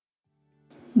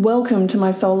Welcome to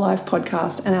my Soul Life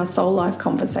podcast and our Soul Life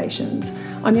conversations.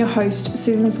 I'm your host,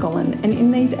 Susan Scolland, and in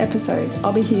these episodes,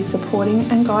 I'll be here supporting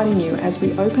and guiding you as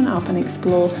we open up and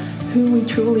explore who we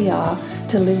truly are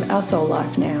to live our soul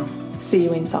life now. See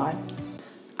you inside.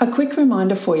 A quick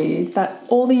reminder for you that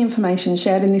all the information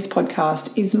shared in this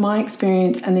podcast is my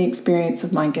experience and the experience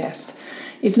of my guest.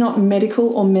 It's not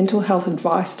medical or mental health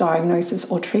advice, diagnosis,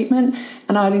 or treatment,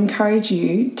 and I'd encourage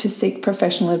you to seek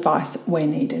professional advice where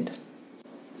needed.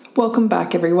 Welcome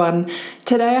back, everyone.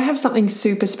 Today I have something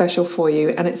super special for you,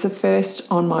 and it's the first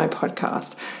on my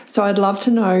podcast. So I'd love to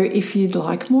know if you'd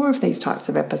like more of these types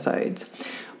of episodes.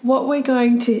 What you're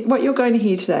going to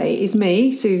hear today is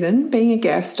me, Susan, being a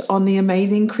guest on the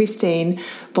amazing Christine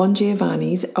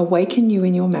Bongiovanni's Awaken You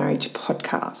in Your Marriage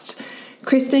podcast.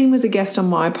 Christine was a guest on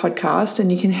my podcast,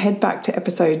 and you can head back to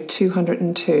episode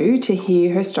 202 to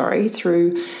hear her story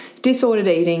through disordered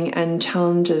eating and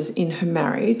challenges in her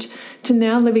marriage to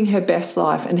now living her best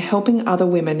life and helping other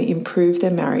women improve their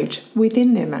marriage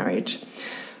within their marriage.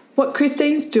 What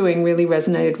Christine's doing really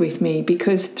resonated with me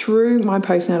because through my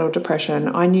postnatal depression,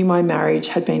 I knew my marriage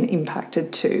had been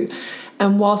impacted too.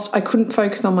 And whilst I couldn't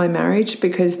focus on my marriage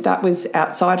because that was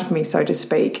outside of me, so to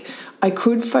speak, I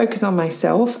could focus on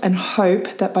myself and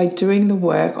hope that by doing the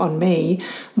work on me,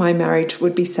 my marriage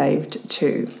would be saved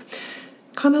too.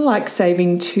 Kind of like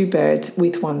saving two birds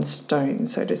with one stone,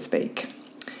 so to speak.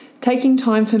 Taking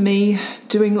time for me,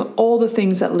 doing all the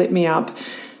things that lit me up,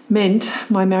 meant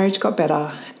my marriage got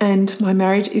better, and my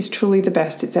marriage is truly the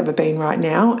best it's ever been right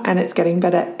now, and it's getting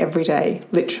better every day,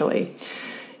 literally.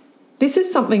 This is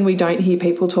something we don't hear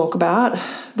people talk about,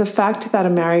 the fact that a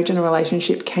marriage and a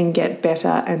relationship can get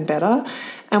better and better.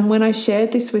 And when I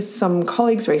shared this with some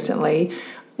colleagues recently,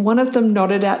 one of them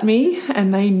nodded at me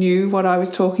and they knew what I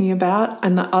was talking about,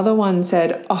 and the other one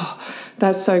said, "Oh,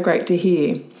 that's so great to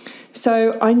hear."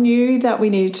 So I knew that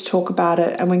we needed to talk about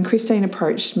it, and when Christine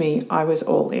approached me, I was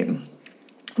all in.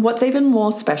 What's even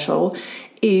more special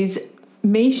is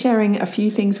me sharing a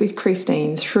few things with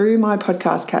Christine through my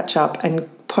podcast catch-up and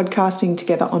podcasting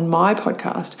together on my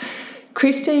podcast.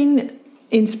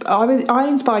 I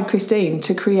inspired Christine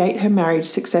to create her marriage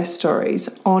success stories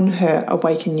on her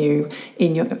Awaken You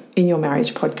in Your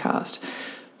Marriage podcast,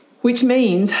 which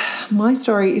means my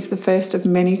story is the first of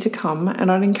many to come,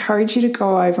 and I'd encourage you to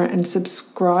go over and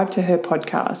subscribe to her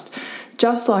podcast,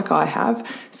 just like I have,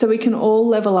 so we can all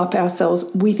level up ourselves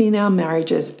within our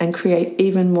marriages and create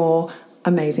even more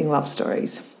amazing love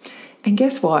stories. And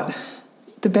guess what?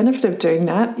 The benefit of doing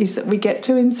that is that we get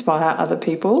to inspire other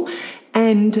people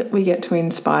and we get to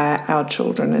inspire our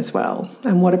children as well.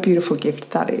 And what a beautiful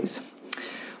gift that is.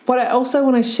 What I also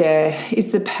want to share is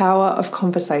the power of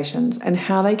conversations and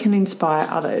how they can inspire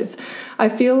others. I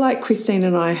feel like Christine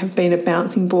and I have been a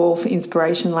bouncing ball for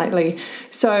inspiration lately.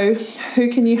 So who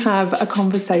can you have a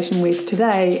conversation with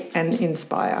today and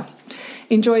inspire?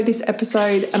 Enjoy this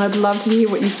episode, and I'd love to hear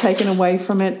what you've taken away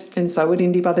from it, and so would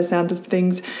Indy by the sound of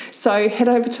things. So head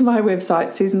over to my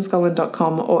website,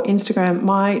 susanscolland.com, or Instagram,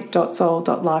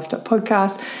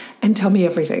 my.soul.life.podcast, and tell me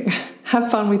everything. Have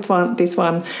fun with this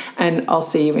one, and I'll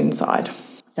see you inside.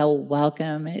 So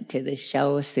welcome to the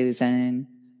show, Susan.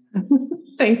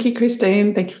 Thank you,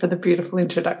 Christine. Thank you for the beautiful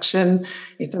introduction.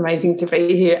 It's amazing to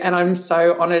be here, and I'm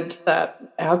so honoured that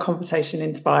our conversation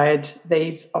inspired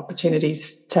these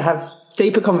opportunities to have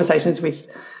deeper conversations with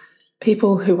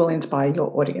people who will inspire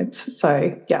your audience.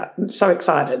 So, yeah, I'm so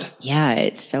excited. Yeah,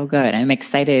 it's so good. I'm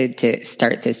excited to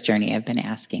start this journey. I've been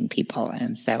asking people,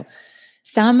 and so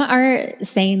some are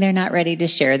saying they're not ready to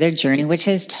share their journey, which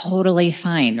is totally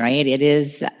fine, right? It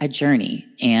is a journey,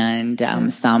 and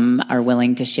some are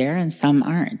willing to share and some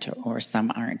aren't, or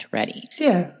some aren't ready.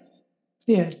 Yeah,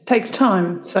 it takes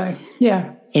time. So,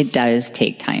 yeah. It does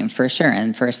take time for sure.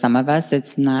 And for some of us,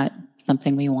 it's not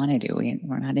something we want to do.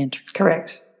 We're not interested.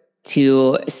 Correct.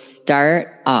 To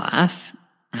start off,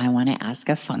 I want to ask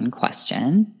a fun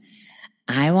question.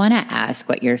 I want to ask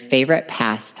what your favorite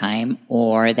pastime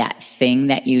or that thing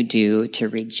that you do to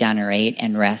regenerate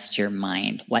and rest your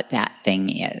mind, what that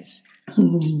thing is.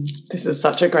 This is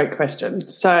such a great question.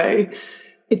 So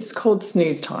it's called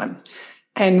snooze time.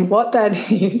 And what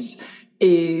that is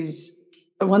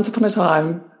once upon a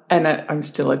time, and I'm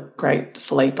still a great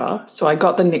sleeper, so I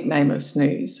got the nickname of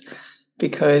Snooze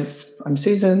because I'm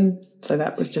Susan, so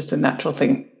that was just a natural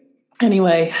thing.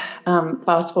 Anyway,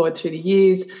 fast forward through the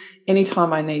years,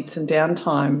 anytime I need some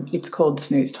downtime, it's called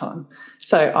snooze time.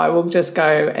 So I will just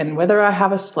go, and whether I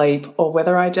have a sleep or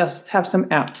whether I just have some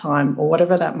out time or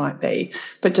whatever that might be,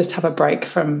 but just have a break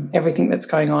from everything that's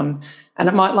going on. And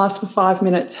it might last for 5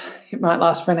 minutes, it might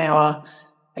last for an hour,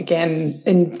 again,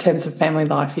 in terms of family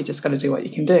life, you just got to do what you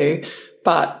can do.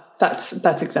 But that's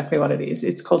exactly what it is.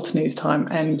 It's called snooze time,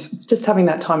 and just having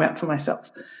that time out for myself.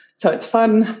 So it's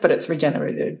fun, but it's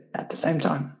regenerative at the same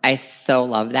time. I so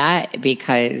love that,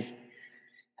 because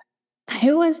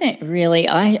I wasn't really,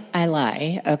 I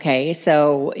lie. Okay.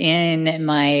 So in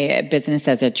my business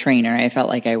as a trainer, I felt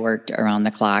like I worked around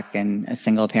the clock and a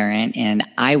single parent. And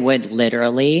I would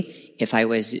literally, if I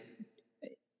was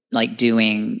like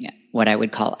doing what I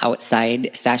would call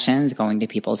outside sessions, going to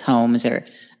people's homes, or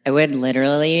I would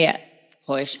literally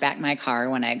push back my car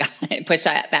when I push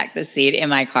back the seat in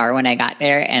my car when I got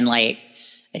there, and like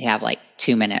I'd have like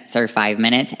 2 minutes or 5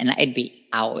 minutes and I'd be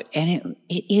out. And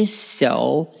it is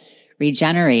so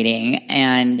regenerating.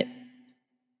 And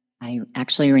I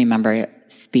actually remember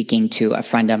speaking to a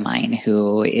friend of mine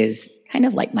who is kind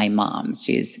of like my mom.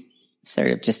 She's sort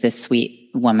of just this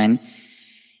sweet woman.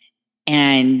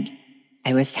 And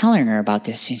I was telling her about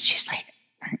this, and she's like,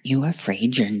 "Aren't you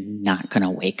afraid you're not going to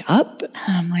wake up?" And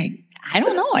I'm like, I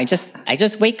don't know. I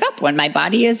just wake up when my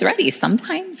body is ready.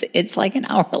 Sometimes it's like an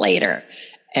hour later.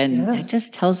 And it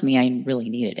just tells me I really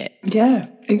needed it. Yeah,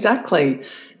 exactly.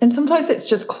 And sometimes it's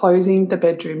just closing the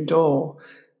bedroom door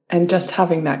and just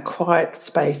having that quiet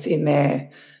space in there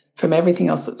from everything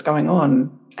else that's going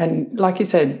on. And like you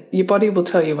said, your body will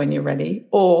tell you when you're ready,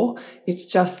 or it's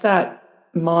just that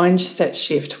mindset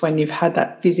shift when you've had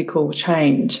that physical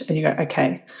change and you go,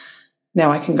 okay, now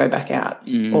I can go back out,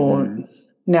 or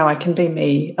now I can be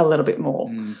me a little bit more.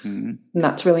 And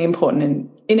that's really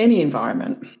important in any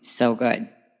environment. So good.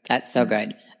 That's so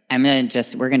good.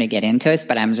 We're going to get into this,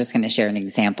 but I'm just going to share an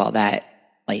example that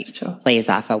plays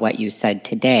off of what you said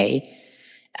today.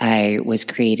 I was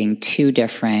creating 2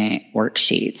 different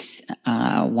worksheets,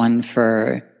 one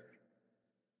for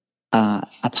a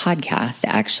podcast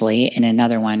actually, and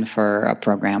another one for a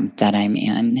program that I'm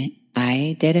in.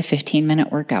 I did a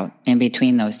 15-minute workout in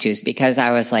between those 2 because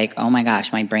I was like, oh my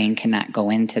gosh, my brain cannot go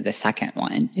into the second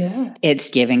one. Yeah. It's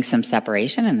giving some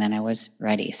separation, and then I was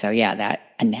ready. So yeah,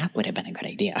 a nap would have been a good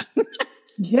idea.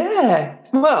 Yeah.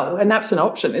 Well, a nap's an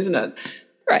option, isn't it?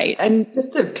 Right. And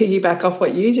just to piggyback off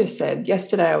what you just said,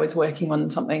 yesterday I was working on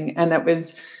something and it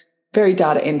was very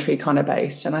data entry kind of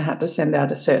based, and I had to send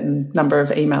out a certain number of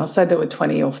emails. So there were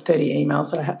 20 or 30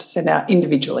 emails that I had to send out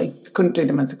individually. I couldn't do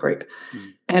them as a group.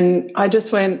 And I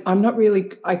just went,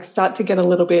 I start to get a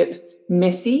little bit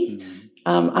messy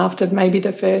after maybe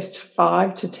the first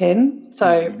 5 to 10.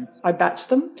 So I batched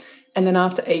them. And then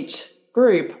after each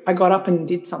group, I got up and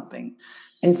did something.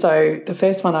 And so the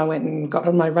first one I went and got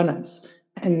on my runners.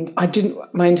 And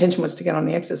my intention was to get on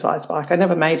the exercise bike. I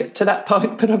never made it to that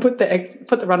point, but I put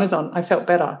the runners on. I felt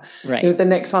better. Right. The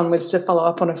next one was to follow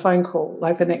up on a phone call,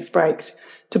 like the next break,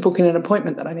 to book in an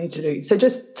appointment that I need to do. So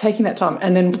just taking that time.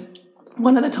 And then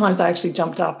one of the times I actually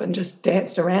jumped up and just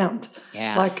danced around.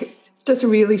 Yes. Like just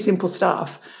really simple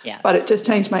stuff. Yes. But it just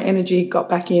changed my energy, got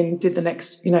back in, did the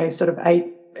next, sort of 8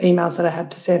 emails that I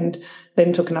had to send,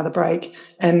 then took another break.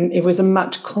 And it was a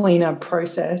much cleaner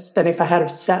process than if I had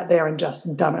sat there and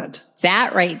just done it.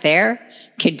 That right there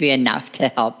could be enough to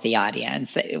help the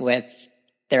audience with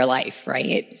their life,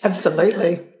 right?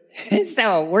 Absolutely.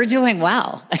 So we're doing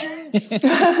well.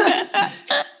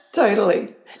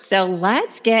 Totally. So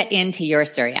let's get into your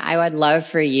story. I would love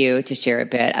for you to share a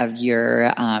bit of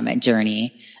your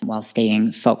journey while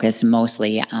staying focused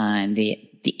mostly on the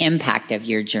impact of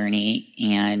your journey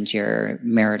and your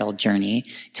marital journey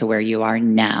to where you are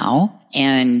now.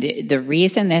 And the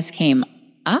reason this came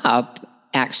up,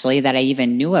 actually, that I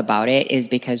even knew about it is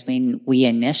because when we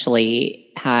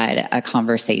initially had a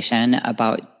conversation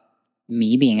about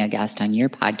me being a guest on your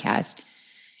podcast,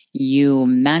 you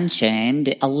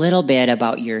mentioned a little bit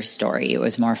about your story. It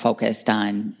was more focused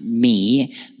on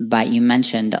me, but you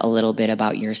mentioned a little bit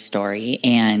about your story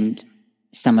and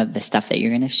some of the stuff that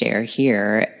you're going to share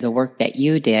here, the work that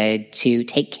you did to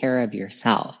take care of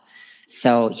yourself.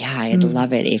 So yeah, I'd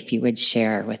love it if you would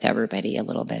share with everybody a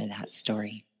little bit of that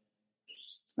story.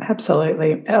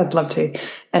 Absolutely. I'd love to.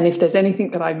 And if there's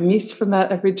anything that I missed from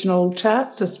that original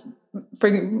chat, just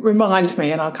remind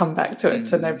me and I'll come back to it.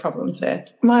 So no problems there.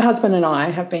 My husband and I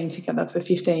have been together for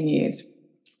 15 years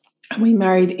and we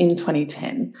married in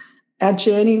 2010. Our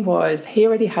journey was, he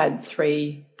already had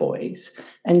 3 boys.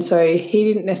 And so he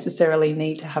didn't necessarily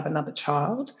need to have another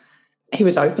child. He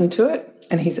was open to it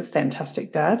and he's a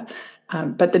fantastic dad.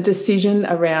 But the decision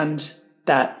around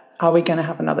that, are we going to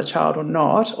have another child or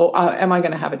not, or am I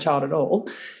going to have a child at all,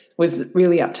 was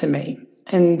really up to me.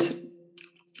 And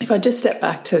if I just step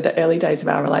back to the early days of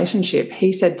our relationship,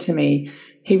 he said to me,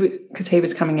 because he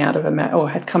was coming out of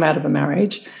had come out of a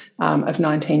marriage of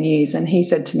 19 years, and he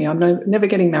said to me, "I'm never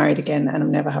getting married again, and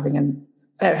I'm never having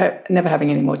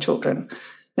any more children."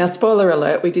 Now, spoiler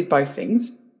alert, we did both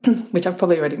things, which I've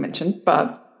probably already mentioned,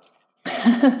 but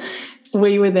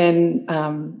we were then,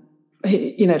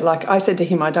 like I said to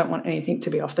him, I don't want anything to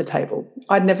be off the table.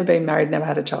 I'd never been married, never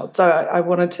had a child. So I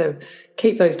wanted to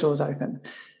keep those doors open.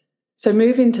 So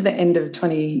move into the end of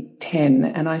 2010,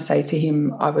 and I say to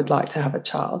him, I would like to have a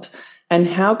child. And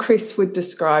how Chris would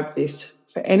describe this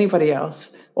for anybody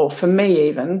else, or for me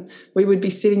even, we would be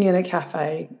sitting in a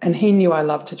cafe, and he knew I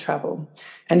loved to travel.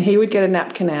 And he would get a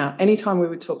napkin out. Anytime we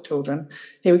would talk children,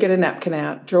 he would get a napkin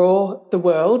out, draw the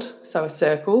world, so a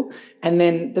circle, and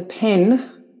then the pen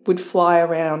would fly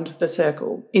around the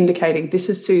circle, indicating this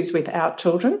is Suze without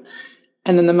children.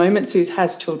 And then the moment Suze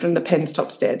has children, the pen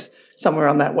stops dead somewhere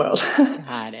on that world.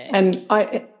 Got it. And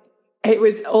it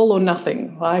was all or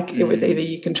nothing. Like it was either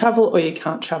you can travel or you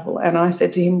can't travel. And I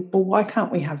said to him, well, why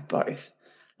can't we have both?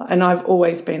 And I've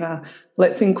always been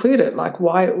let's include it. Like,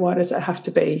 why does it have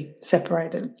to be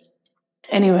separated?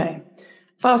 Anyway,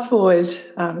 fast forward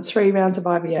 3 rounds of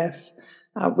IVF,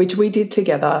 which we did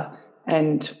together,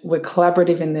 and were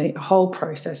collaborative in the whole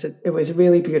process. It was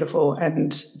really beautiful.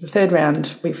 And the 3rd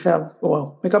round,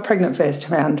 we got pregnant first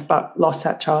round, but lost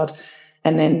that child.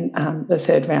 And then the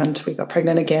 3rd round, we got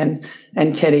pregnant again,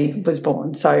 and Teddy was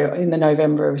born. So in the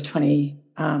November of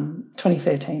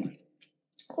 2013.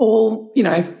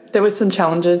 There was some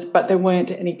challenges, but there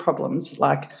weren't any problems.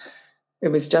 Like it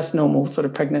was just normal sort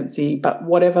of pregnancy. But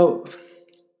when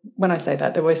I say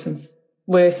that, there were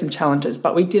some challenges,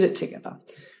 but we did it together.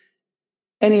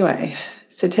 Anyway,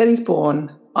 so Teddy's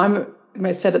born. I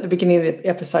said at the beginning of the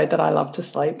episode that I love to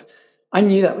sleep. I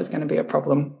knew that was going to be a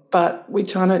problem, but you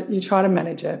try to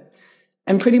manage it.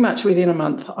 And pretty much within a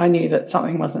month, I knew that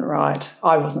something wasn't right.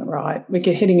 I wasn't right.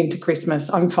 We're heading into Christmas.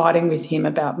 I'm fighting with him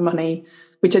about money,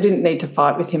 which I didn't need to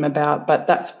fight with him about, but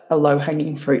that's a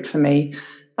low-hanging fruit for me.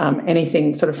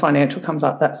 Anything sort of financial comes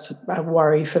up, that's a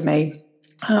worry for me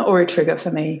or a trigger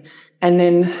for me. And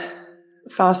then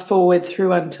fast forward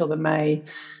through until the May,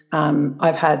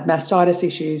 I've had mastitis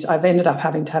issues. I've ended up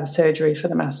having to have surgery for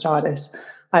the mastitis.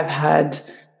 I've had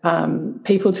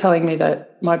people telling me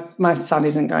that my son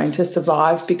isn't going to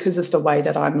survive because of the way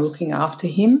that I'm looking after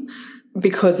him,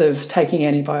 because of taking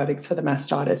antibiotics for the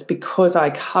mastitis, because I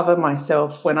cover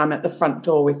myself when I'm at the front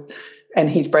door and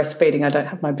he's breastfeeding, I don't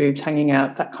have my boobs hanging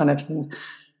out, that kind of thing.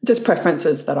 Just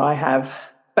preferences that I have.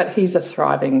 But he's a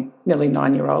thriving, nearly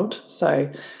 9-year-old, so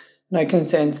no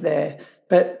concerns there.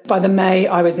 But by the May,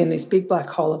 I was in this big black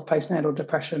hole of postnatal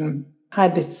depression. I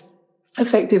had this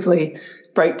effectively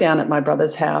breakdown at my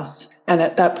brother's house. And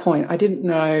at that point, I didn't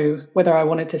know whether I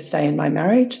wanted to stay in my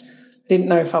marriage. I didn't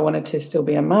know if I wanted to still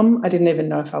be a mum. I didn't even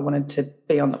know if I wanted to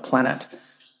be on the planet.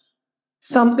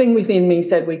 Something within me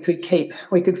said we could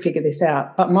figure this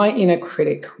out. But my inner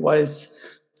critic was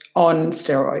on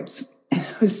steroids.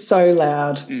 It was so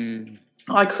loud.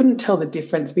 I couldn't tell the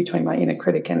difference between my inner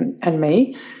critic and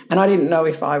me. And I didn't know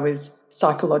if I was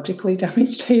psychologically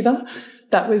damaged either.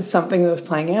 That was something that was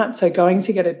playing out. So going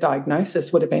to get a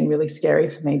diagnosis would have been really scary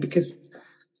for me, because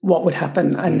what would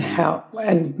happen and how,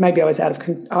 and maybe I was out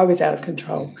of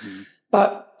control.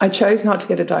 But I chose not to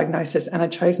get a diagnosis, and I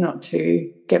chose not to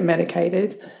get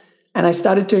medicated. And I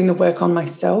started doing the work on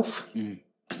myself.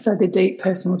 So the deep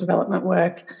personal development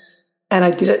work. And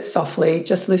I did it softly,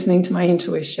 just listening to my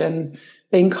intuition,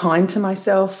 being kind to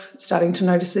myself, starting to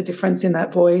notice the difference in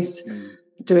that voice,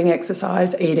 doing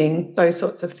exercise, eating, those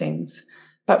sorts of things.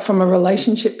 But from a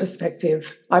relationship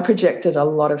perspective, I projected a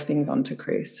lot of things onto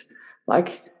Chris.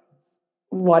 Like,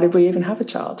 why did we even have a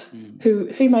child?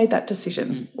 Who made that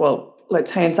decision? Well,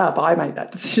 let's hands up, I made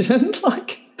that decision.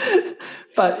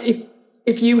 But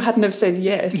if you hadn't have said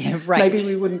yes, maybe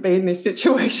we wouldn't be in this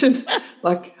situation.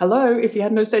 Like, hello, if you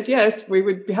hadn't have said yes, we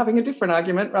would be having a different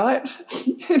argument, right?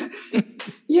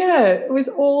 Yeah, it was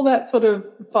all that sort of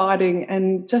fighting,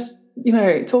 and just,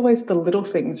 it's always the little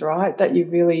things, right, that you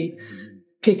really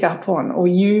pick up on. Or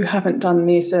you haven't done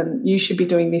this, and you should be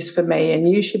doing this for me, and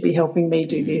you should be helping me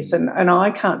do this, and I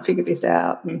can't figure this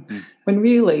out. And when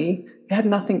really it had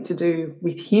nothing to do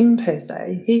with him per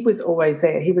se. He was always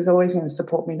there. He was always going to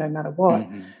support me no matter what.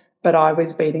 But I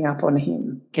was beating up on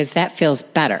him. Because that feels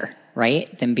better,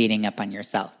 right, than beating up on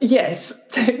yourself. Yes,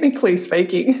 technically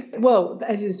speaking. Well,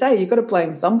 as you say, you've got to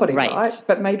blame somebody, right?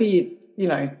 But maybe,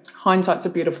 hindsight's a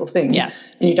beautiful thing. Yeah.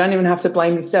 And you don't even have to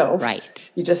blame yourself. Right.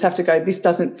 You just have to go, this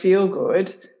doesn't feel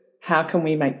good. How can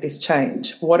we make this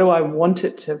change? What do I want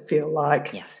it to feel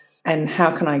like? Yes. And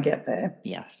how can I get there?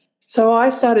 Yes. So I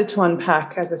started to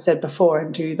unpack, as I said before,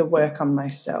 and do the work on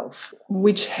myself,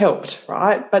 which helped,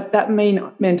 right? But that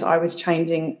meant I was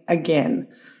changing again.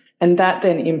 And that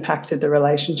then impacted the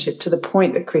relationship to the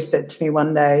point that Chris said to me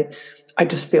one day, I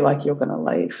just feel like you're going to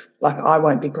leave. Like I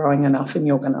won't be growing enough and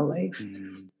you're going to leave.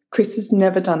 Mm. Chris has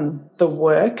never done the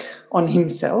work on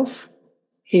himself.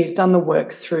 He has done the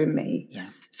work through me. Yeah.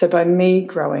 So by me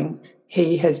growing,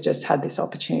 he has just had this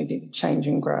opportunity to change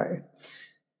and grow.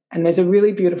 And there's a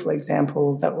really beautiful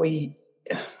example that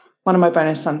one of my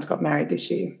bonus sons got married this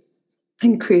year,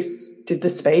 and Chris did the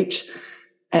speech,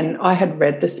 and I had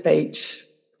read the speech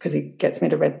because he gets me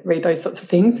to read those sorts of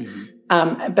things.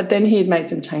 Mm-hmm. But then he had made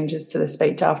some changes to the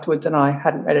speech afterwards, and I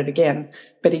hadn't read it again.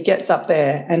 But he gets up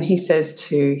there and he says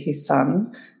to his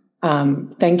son,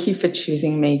 thank you for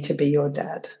choosing me to be your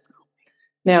dad.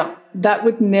 Now, that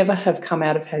would never have come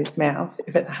out of his mouth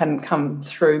if it hadn't come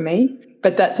through me.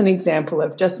 But that's an example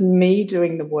of just me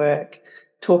doing the work,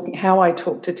 how I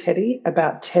talk to Teddy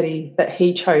about Teddy, that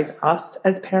he chose us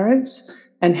as parents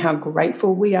and how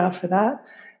grateful we are for that.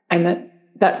 And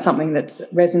that's something that's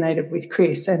resonated with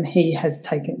Chris, and he has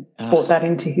brought that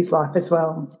into his life as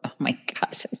well. Oh my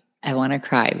gosh. I want to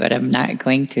cry, but I'm not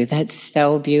going to. That's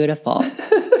so beautiful.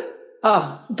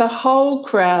 The whole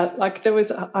crowd, like there was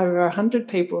over 100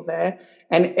 people there,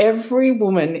 and every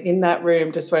woman in that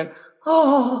room just went,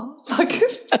 oh, like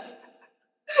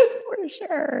for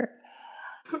sure.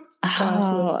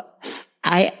 Oh,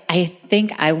 I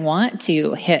think I want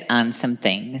to hit on some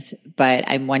things, but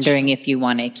I'm wondering if you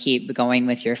want to keep going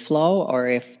with your flow or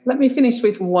if... Let me finish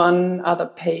with one other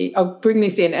piece. I'll bring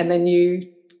this in and then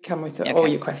you come with all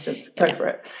your questions. Go for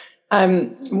it.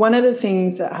 One of the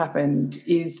things that happened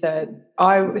is that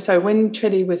so when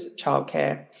Teddy was at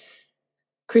childcare,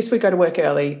 Chris would go to work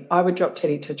early. I would drop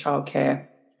Teddy to childcare.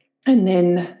 And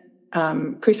then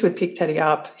Chris would pick Teddy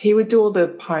up. He would do all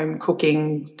the home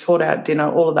cooking, sort out dinner,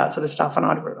 all of that sort of stuff. And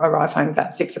I'd arrive home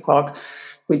about 6:00.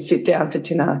 We'd sit down for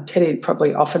dinner. Teddy had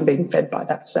probably often been fed by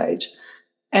that stage.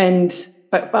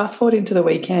 But fast forward into the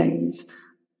weekends,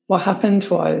 what happened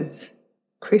was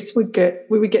we would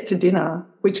get to dinner,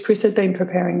 which Chris had been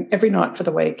preparing every night for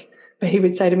the week. But he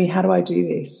would say to me, how do I do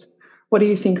this? What do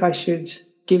you think I should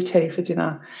give Teddy for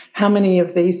dinner? How many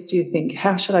of these do you think?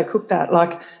 How should I cook that?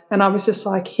 And I was just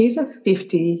like, he's a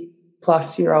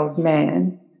 50-plus-year-old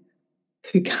man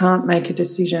who can't make a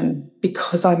decision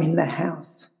because I'm in the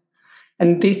house.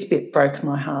 And this bit broke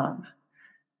my heart.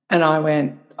 And I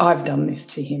went, I've done this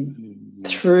to him.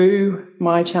 Through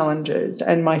my challenges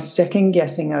and my second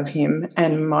guessing of him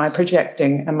and my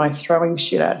projecting and my throwing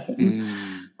shit at him,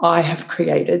 I have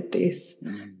created this.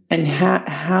 And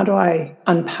how do I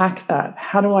unpack that?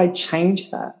 How do I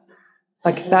change that?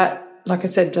 That, like I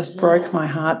said, just broke my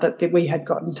heart that we had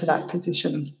gotten to that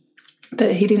position,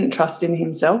 that he didn't trust in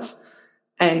himself.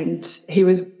 And he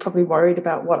was probably worried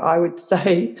about what I would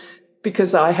say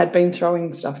because I had been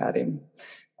throwing stuff at him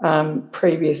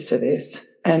previous to this.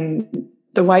 And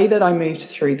the way that I moved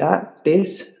through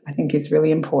this I think is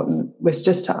really important, was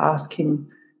just to ask him,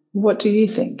 what do you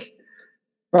think?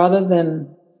 Rather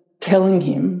than telling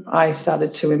him, I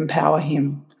started to empower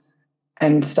him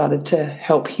and started to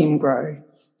help him grow,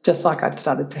 just like I'd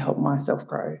started to help myself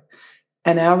grow.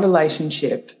 And our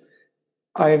relationship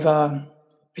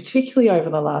particularly over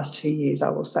the last 2 years, I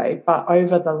will say, but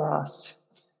over the last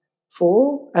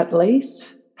 4 at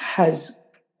least, has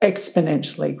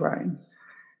exponentially grown.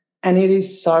 And it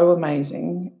is so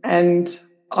amazing. And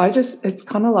it's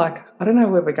kind of like, I don't know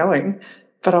where we're going,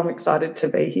 but I'm excited to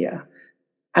be here.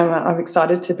 And I'm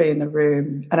excited to be in the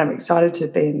room, and I'm excited to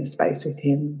be in the space with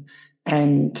him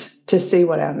and to see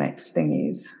what our next thing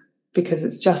is, because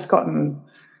it's just gotten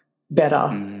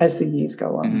better as the years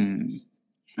go on.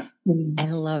 I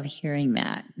love hearing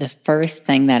that. The first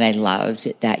thing that I loved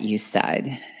that you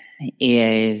said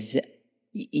is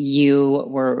you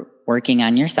were working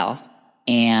on yourself,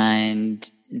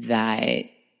 and that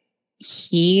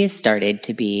he started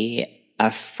to be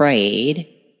afraid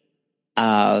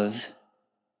of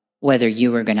whether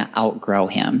you were going to outgrow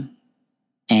him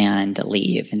and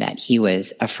leave, and that he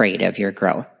was afraid of your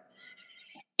growth.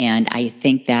 And I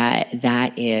think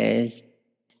that is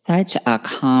such a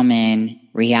common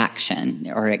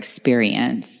reaction or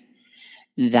experience,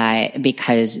 that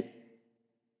because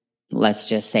let's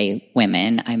just say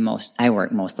women, I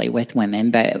work mostly with women,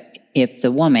 but if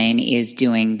the woman is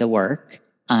doing the work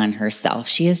on herself,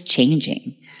 she is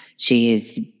changing. She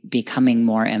is becoming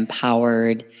more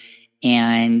empowered,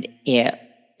 and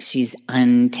she's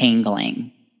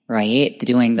untangling, right?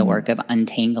 Doing the work of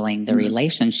untangling the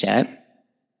relationship.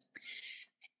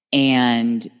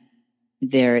 And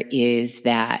there is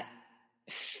that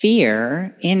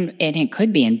fear and it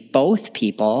could be in both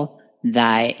people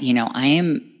that, I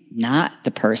am not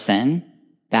the person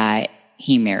that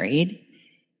he married.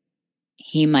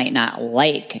 He might not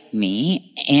like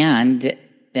me, and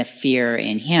the fear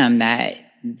in him that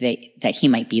he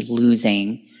might be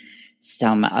losing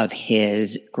some of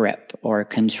his grip or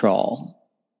control.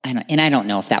 And I don't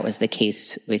know if that was the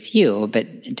case with you,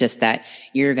 but just that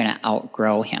you're going to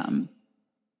outgrow him.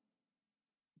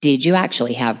 Did you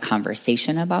actually have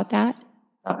conversation about that?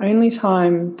 The only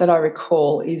time that I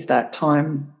recall is that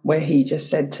time where he just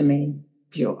said to me,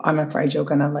 I'm afraid you're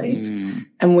going to leave.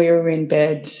 And we were in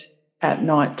bed at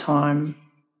night time.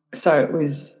 So it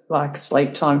was like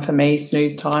sleep time for me,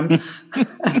 snooze time.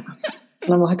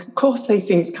 And I'm like, of course these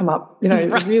things come up.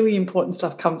 The really important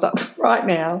stuff comes up right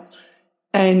now.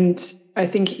 And I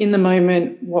think in the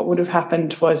moment what would have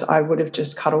happened was I would have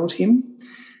just cuddled him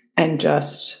and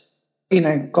just,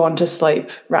 gone to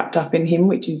sleep wrapped up in him,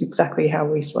 which is exactly how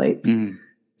we sleep.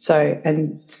 So,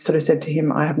 and sort of said to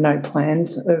him, I have no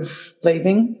plans of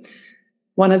leaving.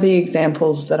 One of the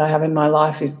examples that I have in my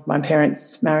life is my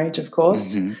parents' marriage, of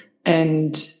course.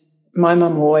 And my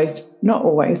mum not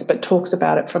always, but talks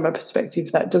about it from a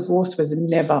perspective that divorce was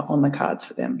never on the cards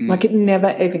for them. Like it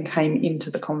never even came into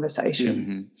the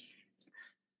conversation.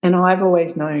 And I've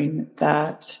always known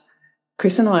that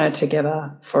Chris and I are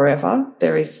together forever.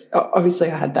 There is,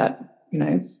 obviously I had that,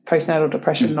 postnatal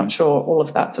depression, not sure, all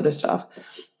of that sort of stuff.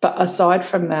 But aside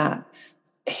from that,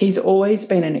 he's always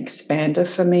been an expander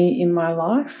for me in my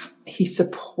life. He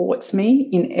supports me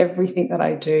in everything that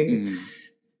I do.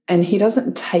 And he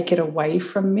doesn't take it away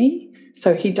from me.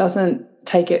 So he doesn't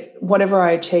take it, whatever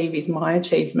I achieve is my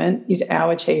achievement, is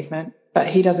our achievement. But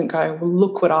he doesn't go, well,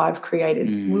 look what I've created.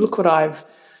 Look what I've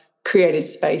created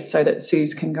space so that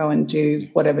Suze can go and do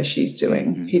whatever she's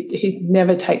doing. He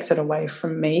never takes it away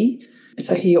from me.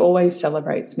 So he always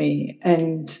celebrates me.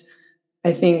 And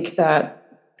I think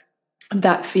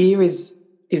that fear is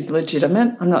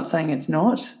legitimate. I'm not saying it's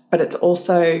not, but it's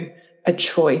also a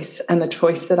choice. And the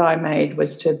choice that I made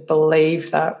was to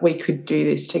believe that we could do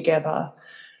this together.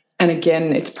 And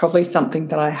again, it's probably something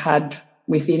that I had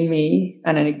within me,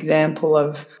 and an example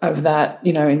of that,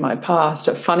 in my past.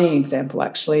 A funny example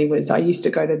actually was I used to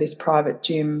go to this private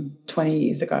gym 20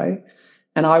 years ago,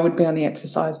 and I would be on the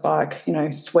exercise bike,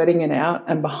 sweating it out.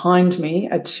 And behind me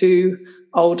are two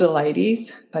older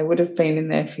ladies. They would have been in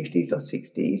their 50s or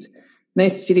 60s. And they're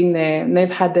sitting there and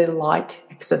they've had their light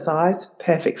exercise,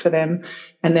 perfect for them,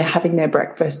 and they're having their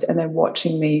breakfast and they're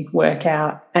watching me work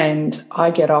out. And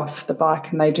I get off the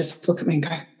bike and they just look at me and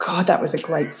go, God, that was a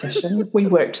great session. We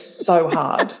worked so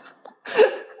hard.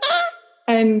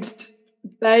 And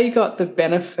they got the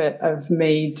benefit of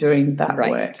me doing that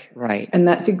work. Right. And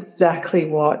that's exactly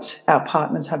what our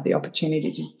partners have the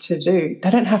opportunity to do. They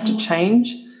don't have to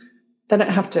change. They don't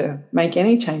have to make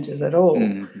any changes at all.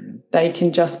 They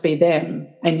can just be them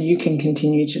and you can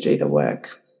continue to do the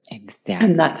work. Exactly.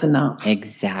 And that's enough.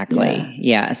 Exactly.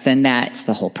 Yeah. Yes. And that's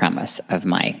the whole premise of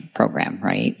my program,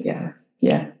 right? Yeah.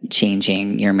 Yeah.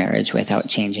 Changing your marriage without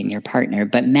changing your partner.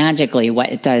 But magically,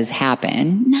 what does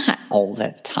happen, not all the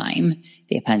time,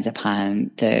 depends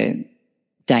upon the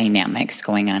dynamics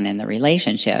going on in the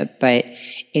relationship, but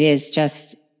it is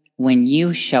just when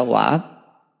you show up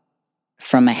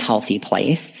from a healthy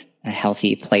place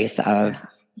of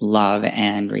love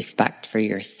and respect for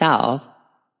yourself,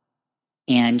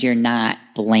 and you're not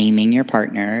blaming your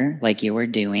partner like you were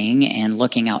doing and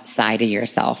looking outside of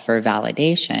yourself for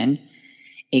validation,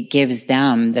 it gives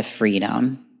them the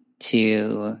freedom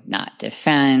to not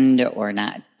defend or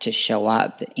not to show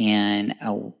up in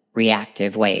a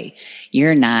reactive way.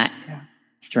 You're not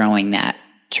throwing that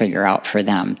trigger out for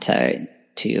them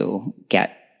to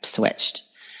get switched.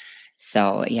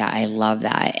 So yeah, I love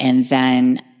that. And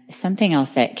then something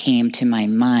else that came to my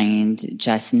mind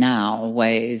just now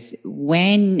was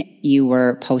when you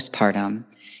were postpartum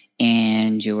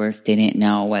and you didn't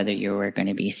know whether you were going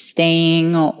to be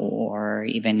staying or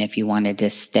even if you wanted to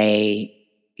stay,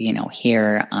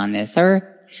 here on this earth.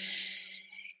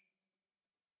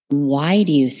 Why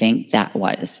do you think that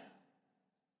was?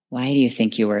 Why do you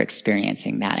think you were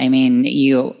experiencing that? I mean,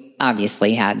 you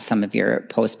obviously had some of your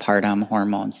postpartum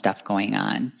hormone stuff going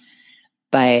on,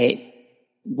 but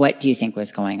what do you think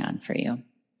was going on for you?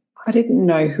 I didn't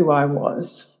know who I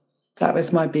was. That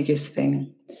was my biggest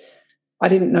thing. I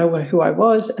didn't know who I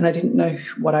was and I didn't know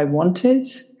what I wanted.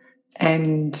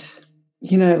 And,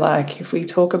 if we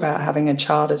talk about having a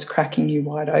child as cracking you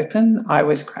wide open, I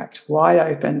was cracked wide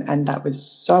open and that was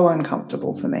so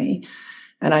uncomfortable for me.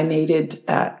 And I needed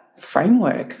that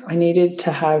framework. I needed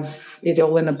to have it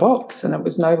all in a box, and it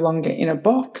was no longer in a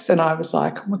box. And I was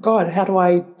like, oh my God, how do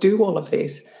I do all of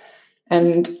this?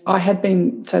 And I had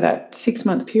been, so that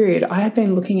 6-month period, I had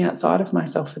been looking outside of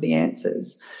myself for the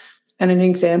answers. And an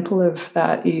example of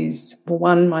that is, well,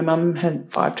 one, my mum had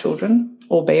 5 children,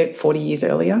 albeit 40 years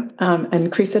earlier,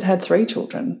 and Chris had 3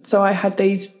 children. So I had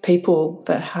these people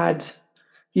that had,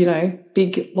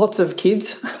 lots of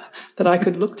kids that I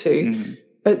could look to,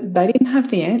 but they didn't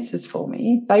have the answers for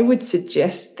me. They would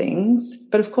suggest things,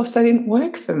 but of course they didn't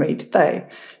work for me, did they?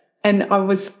 And I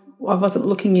wasn't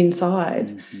looking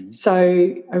inside.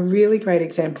 So a really great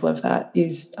example of that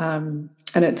is,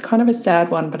 and it's kind of a sad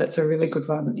one, but it's a really good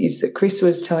one, is that Chris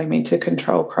was telling me to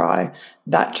control cry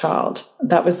that child.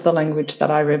 That was the language that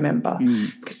I remember,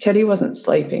 because Teddy wasn't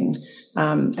sleeping.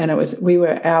 And we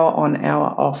were hour on, hour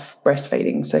off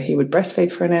breastfeeding. So he would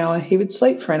breastfeed for an hour, he would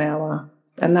sleep for an hour.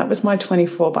 And that was my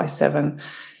 24/7.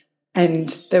 And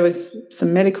there was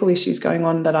some medical issues going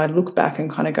on that I look back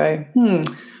and kind of go,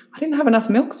 I didn't have enough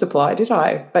milk supply, did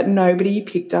I? But nobody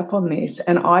picked up on this,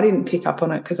 and I didn't pick up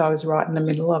on it because I was right in the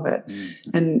middle of it.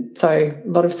 And so a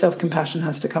lot of self-compassion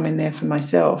has to come in there for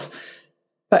myself.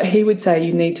 But he would say,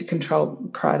 you need to control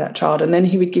cry that child. And then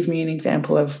he would give me an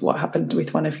example of what happened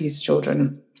with one of his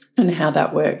children and how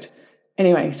that worked.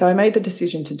 Anyway, so I made the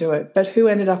decision to do it. But who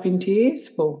ended up in tears?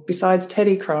 Well, besides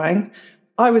Teddy crying,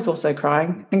 I was also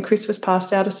crying, and Chris was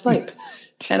passed out asleep.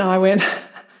 And I went,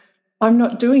 I'm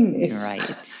not doing this.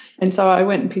 Right. And so I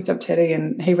went and picked up Teddy,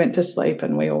 and he went to sleep,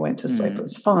 and we all went to sleep. It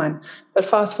was fine. But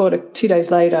fast forward 2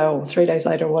 days later or 3 days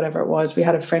later, or whatever it was, we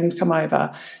had a friend come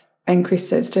over, and Chris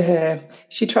says to her,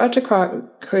 she tried to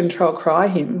cry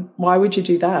him. Why would you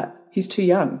do that? He's too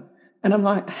young. And I'm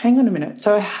like, hang on a minute.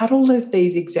 So I had all of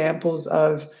these examples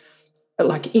of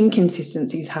like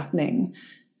inconsistencies happening,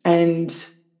 and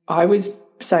I was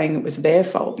saying it was their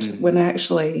fault when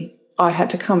actually I had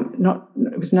to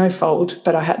it was no fault,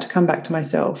 but I had to come back to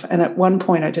myself. And at one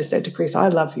point I just said to Chris, I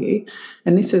love you.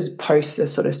 And this is post the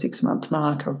sort of 6-month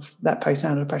mark of that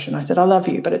postnatal depression. I said, I love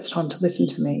you, but it's time to listen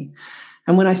to me.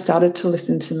 And when I started to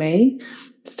listen to me,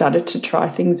 started to try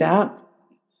things out,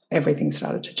 everything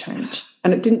started to change.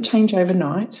 And it didn't change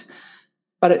overnight,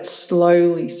 but it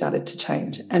slowly started to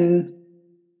change. And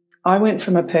I went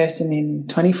from a person in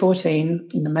 2014,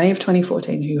 in the May of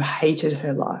 2014, who hated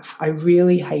her life. I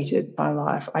really hated my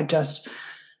life. I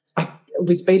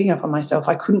was beating up on myself.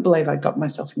 I couldn't believe I got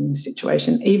myself in this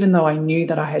situation, even though I knew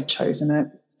that I had chosen it.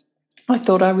 I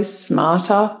thought I was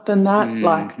smarter than that.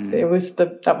 Like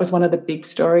that was one of the big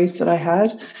stories that I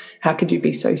had. How could you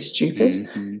be so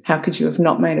stupid? How could you have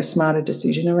not made a smarter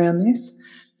decision around this?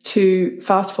 To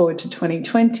fast forward to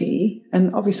 2020,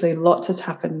 and obviously lots has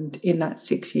happened in that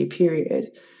 6-year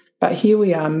period. But here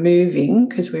we are moving,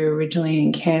 because we were originally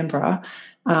in Canberra,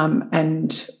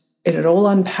 and it had all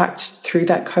unpacked through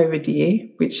that COVID year,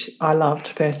 which I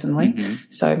loved personally.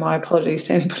 So my apologies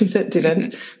to anybody that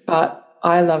didn't, but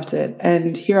I loved it.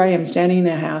 And here I am standing in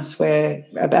a house where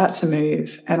we're about to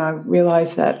move, and I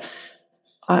realised that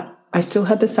I still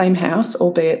had the same house,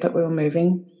 albeit that we were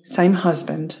moving, same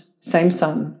husband, same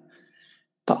son.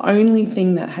 The only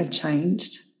thing that had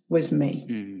changed was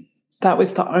me. That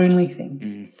was the only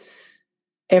thing.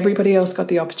 Everybody else got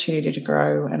the opportunity to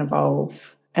grow and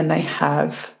evolve, and they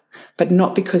have, but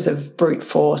not because of brute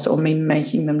force or me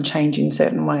making them change in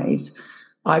certain ways.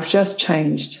 I've just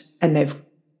changed, and they've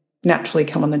naturally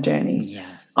come on the journey.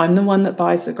 Yes. I'm the one that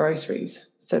buys the groceries,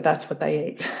 so that's what they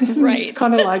eat. Right. It's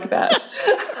kind of like that.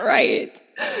 Right.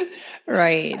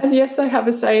 And yes, they have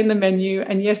a say in the menu,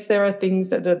 and yes, there are things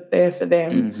that are there for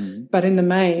them. But in the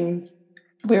main,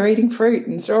 we're eating fruit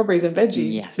and strawberries and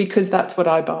veggies because that's what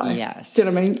I buy. Yes. Do you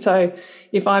know what I mean? So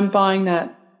if I'm buying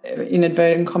that, in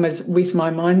inverted commas, with my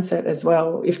mindset as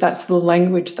well, if that's the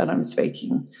language that I'm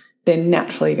speaking, they're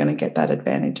naturally going to get that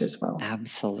advantage as well.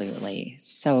 Absolutely.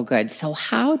 So good. So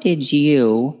how did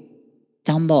you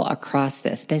stumble across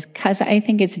this? Because I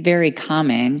think it's very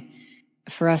common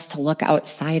for us to look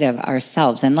outside of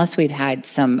ourselves, unless we've had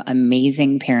some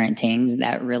amazing parenting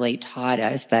that really taught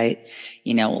us that,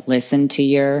 listen to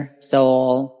your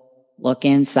soul, look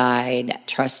inside,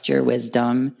 trust your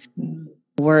wisdom.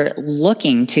 We're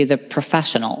looking to the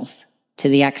professionals, to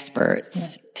the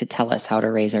experts to tell us how to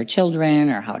raise our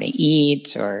children or how to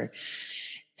eat.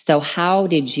 So how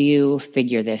did you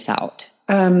figure this out?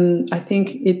 I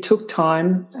think it took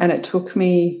time, and it took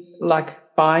me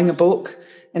like buying a book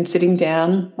and sitting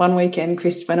down. One weekend,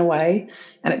 Chris went away,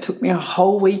 and it took me a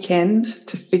whole weekend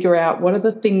to figure out what are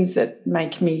the things that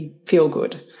make me feel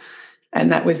good.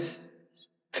 And that was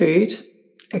food,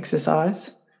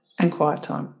 exercise, and quiet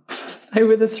time. They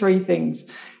were the 3 things.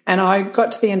 And I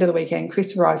got to the end of the weekend,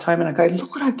 Chris arrives home and I go,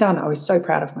 look what I've done. I was so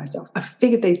proud of myself. I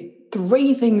figured these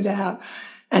 3 things out.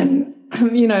 And,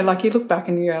 you know, like you look back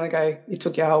and you go, it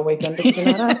took you a whole weekend to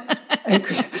figure that out. And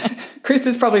Chris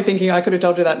is probably thinking I could have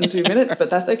told you that in 2 minutes, but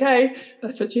that's okay.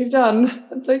 That's what you've done.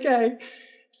 That's okay.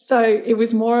 So it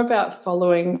was more about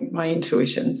following my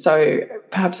intuition. So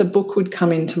perhaps a book would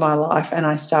come into my life and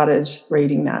I started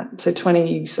reading that. So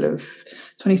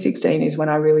 2016 is when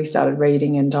I really started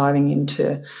reading and diving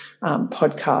into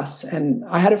podcasts. And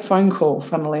I had a phone call,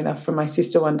 funnily enough, from my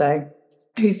sister one day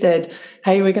who said,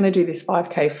 hey, we're going to do this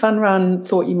 5K fun run,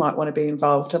 thought you might want to be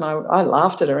involved. And I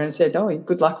laughed at her and said, oh,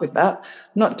 good luck with that.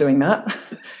 I'm not doing that.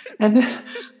 And then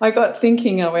I got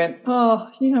thinking, I went, oh,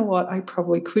 you know what? I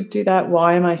probably could do that.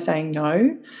 Why am I saying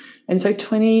no? And so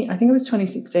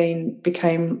 2016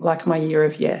 became like my year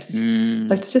of yes.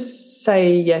 Let's just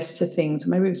say yes to things.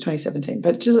 Maybe it was 2017,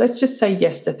 but let's just say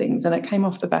yes to things. And it came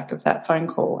off the back of that phone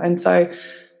call. And so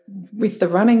with the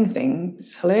running thing,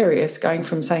 it's hilarious going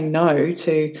from saying no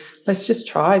to let's just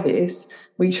try this.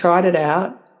 We tried it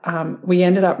out. We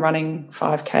ended up running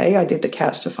 5K. I did the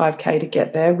Couch to 5K to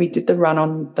get there. We did the run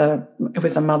on it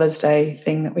was a Mother's Day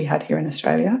thing that we had here in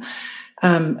Australia.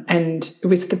 And it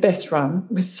was the best run.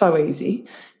 It was so easy.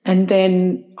 And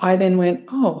then I went,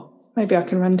 oh, maybe I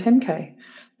can run 10K.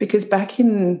 Because back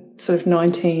in sort of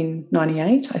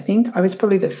 1998, I think, I was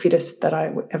probably the fittest that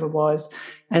I ever was.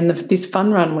 And this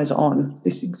fun run was on,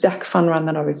 this exact fun run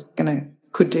that I was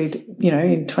could do, you know,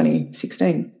 in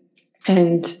 2016.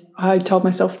 And I told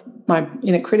myself, my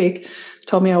inner critic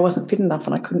told me I wasn't fit enough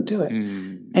and I couldn't do it.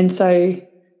 And so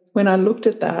when I looked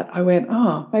at that, I went,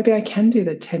 oh, maybe I can do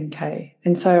the 10K.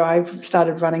 And so I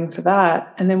started running for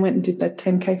that and then went and did that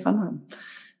 10K fun run.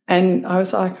 And I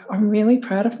was like, I'm really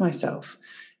proud of myself.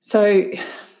 So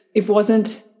it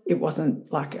wasn't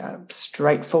like a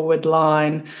straightforward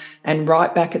line. And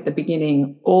right back at the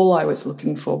beginning, all I was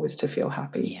looking for was to feel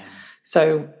happy. Yeah.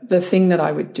 So the thing that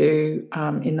I would do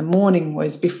in the morning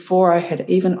was before I had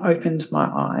even opened my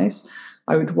eyes,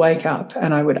 I would wake up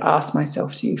and I would ask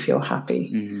myself, do you feel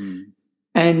happy?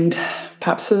 And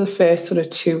perhaps for the first sort of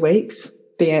 2 weeks,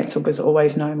 the answer was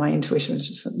always no. My intuition was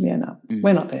just, yeah, no,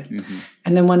 we're not there.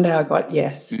 And then one day I got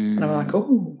yes. And I'm like,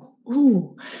 ooh.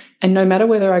 And no matter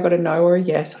whether I got a no or a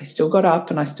yes, I still got up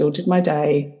and I still did my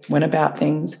day, went about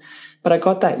things. But I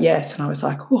got that yes and I was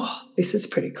like, oh, this is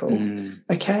pretty cool.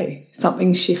 Okay,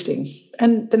 something's shifting.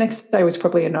 And the next day was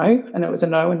probably a no, and it was a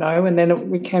no, and then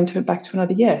we came back to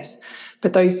another yes.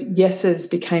 But those yeses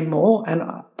became more, and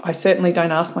I certainly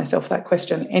don't ask myself that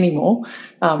question anymore.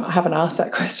 I haven't asked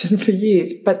that question for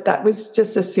years, but that was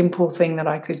just a simple thing that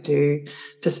I could do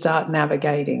to start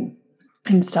navigating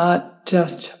and start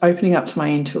just opening up to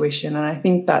my intuition. And I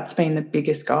think that's been the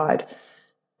biggest guide.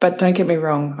 But don't get me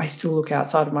wrong, I still look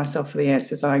outside of myself for the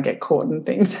answers and I get caught in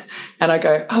things and I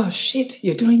go, oh, shit,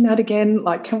 you're doing that again?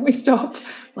 Like, can we stop?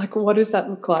 Like, what does that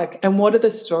look like? And what are the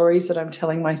stories that I'm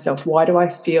telling myself? Why do I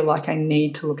feel like I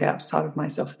need to look outside of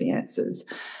myself for the answers?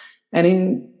 And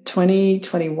in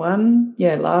 2021,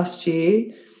 last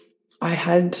year, I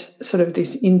had sort of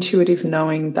this intuitive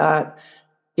knowing that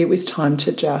it was time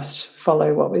to just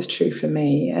follow what was true for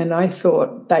me. And I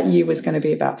thought that year was going to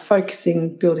be about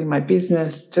focusing, building my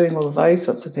business, doing all of those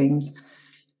sorts of things.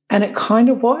 And it kind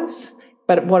of was,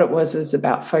 but what it was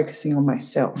about focusing on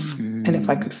myself. And if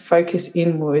I could focus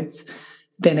inwards,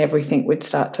 then everything would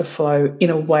start to flow in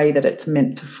a way that it's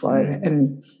meant to flow.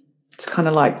 And it's kind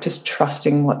of like just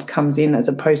trusting what comes in as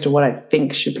opposed to what I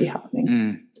think should be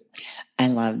happening. I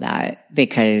love that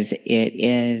because it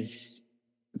is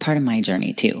part of my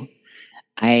journey too.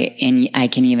 I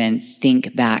can even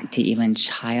think back to even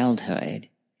childhood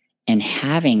and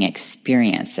having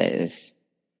experiences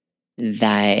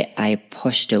that I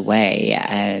pushed away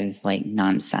as like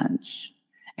nonsense.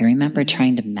 I remember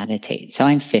trying to meditate. So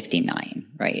I'm 59,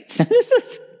 right? So this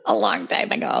was a long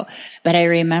time ago, but I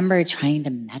remember trying to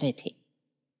meditate.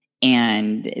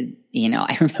 And, you know,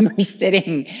 I remember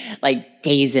sitting like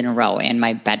days in a row in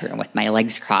my bedroom with my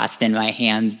legs crossed and my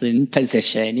hands in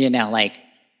position, you know, like,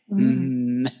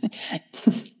 and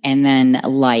then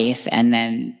life. And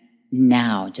then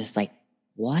now just like,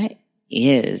 what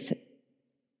is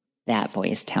that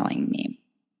voice telling me?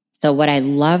 So what I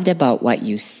loved about what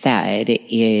you said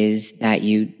is that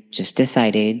you just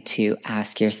decided to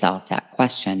ask yourself that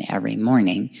question every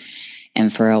morning.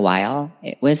 And for a while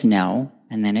it was no.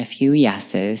 And then a few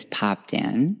yeses popped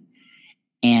in.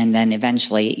 And then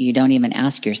eventually you don't even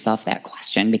ask yourself that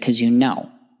question because you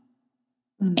know.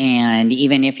 And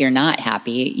even if you're not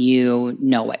happy, you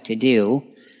know what to do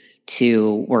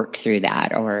to work through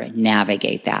that or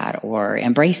navigate that or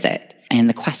embrace it. and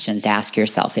the questions to ask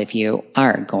yourself if you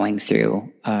are going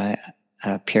through a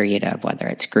period of whether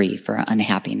it's grief or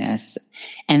unhappiness,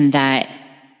 and that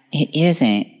it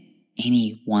isn't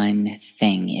any one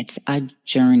thing. It's a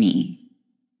journey.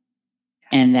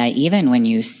 And that even when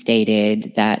you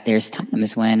stated that there's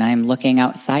times when I'm looking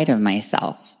outside of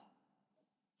myself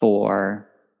for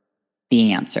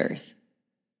the answers.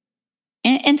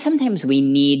 And sometimes we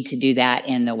need to do that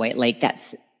in the way, like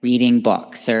that's reading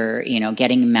books or,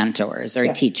 getting mentors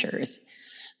or teachers.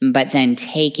 But then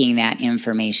taking that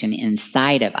information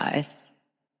inside of us,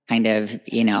 kind of,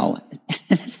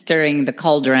 stirring the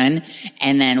cauldron.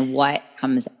 And then what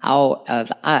comes out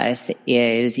of us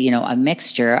is, a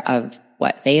mixture of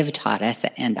what they've taught us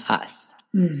and us.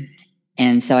 Mm.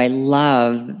 And so I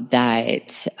love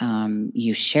that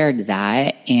you shared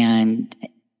that. And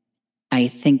I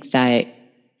think that,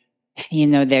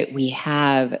 that we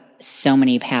have so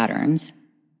many patterns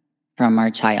from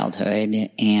our childhood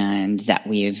and that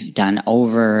we've done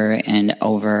over and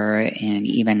over. And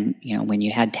even, when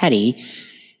you had Teddy,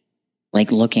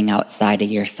 like looking outside of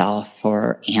yourself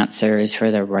for answers for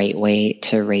the right way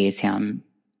to raise him.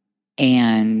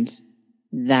 And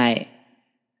that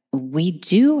we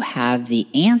do have the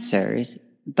answers,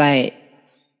 but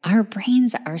our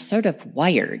brains are sort of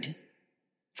wired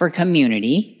for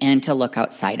community and to look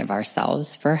outside of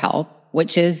ourselves for help,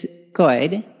 which is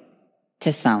good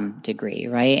to some degree,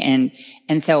 right?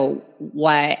 And so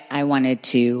what I wanted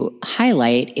to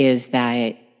highlight is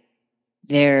that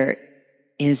there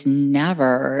is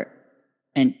never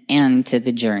an end to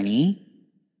the journey.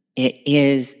 It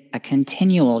is a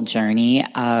continual journey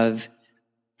of,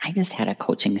 I just had a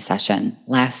coaching session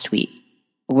last week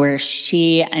where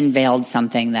she unveiled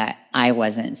something that I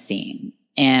wasn't seeing.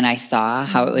 And I saw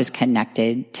how it was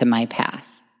connected to my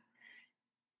past.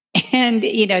 And,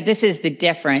 this is the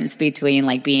difference between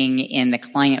like being in the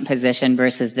client position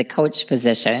versus the coach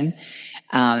position.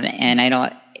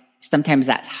 And sometimes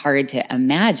that's hard to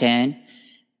imagine,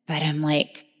 but I'm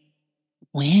like,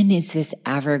 when is this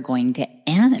ever going to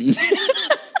end?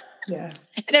 Yeah.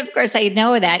 And of course I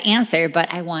know that answer,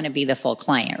 but I want to be the full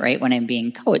client, right? When I'm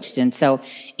being coached. And so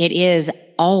it is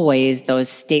always those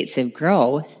states of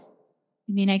growth.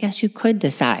 I mean, I guess you could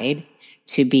decide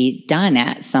to be done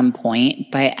at some point,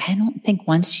 but I don't think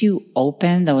once you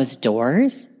open those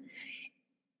doors,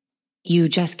 you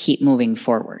just keep moving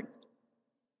forward.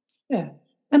 Yeah.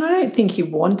 And I don't think you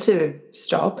want to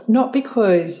stop, not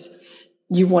because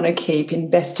you want to keep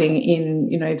investing in,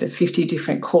 the 50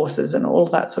 different courses and all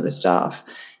that sort of stuff.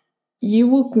 You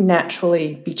will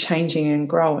naturally be changing and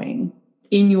growing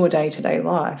in your day-to-day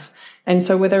life. And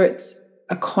so whether it's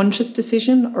a conscious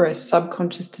decision or a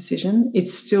subconscious decision,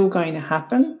 it's still going to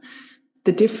happen.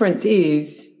 The difference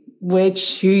is we're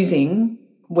choosing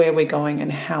where we're going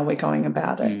and how we're going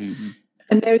about it. Mm-hmm.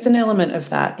 And there's an element of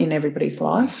that in everybody's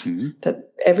life,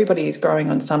 that everybody is growing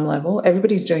on some level.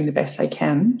 Everybody's doing the best they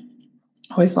can.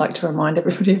 I always like to remind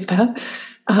everybody of that.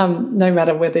 No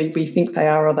matter whether we think they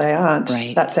are or they aren't,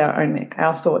 right. That's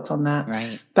our thoughts on that.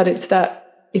 Right. But it's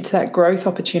that growth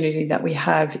opportunity that we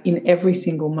have in every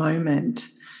single moment,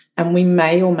 and we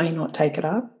may or may not take it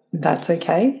up. That's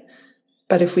okay.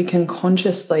 But if we can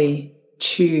consciously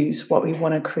choose what we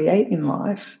want to create in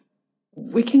life,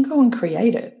 we can go and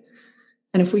create it.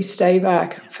 And if we stay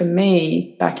back, for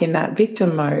me, back in that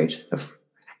victim mode of,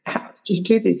 how did you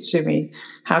do this to me?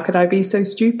 How could I be so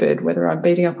stupid, whether I'm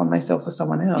beating up on myself or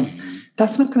someone else? Mm-hmm.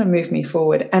 That's not going to move me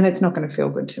forward, and it's not going to feel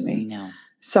good to me. No.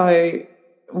 So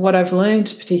what I've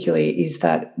learned particularly is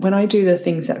that when I do the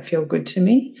things that feel good to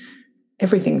me,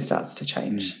 everything starts to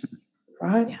change,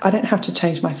 right? Yeah. I don't have to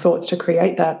change my thoughts to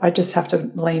create that. I just have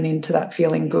to lean into that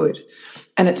feeling good.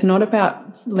 And it's not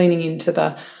about leaning into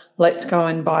the let's go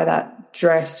and buy that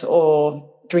dress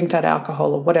or drink that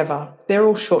alcohol or whatever. They're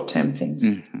all short-term things.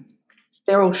 Mm-hmm.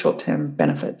 They're all short-term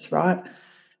benefits, right?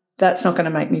 That's not going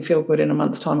to make me feel good in a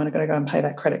month's time, and I've got to go and pay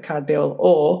that credit card bill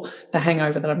or the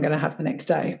hangover that I'm going to have the next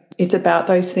day. It's about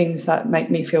those things that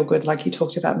make me feel good, like you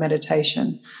talked about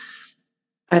meditation.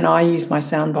 And I use my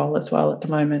sound bowl as well at the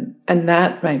moment. And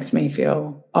that makes me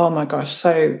feel, oh my gosh,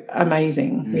 so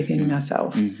amazing within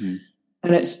myself. Mm-hmm.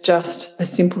 And it's just a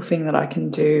simple thing that I can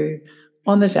do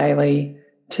on the daily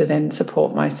to then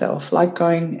support myself, like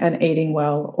going and eating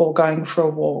well or going for a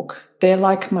walk. They're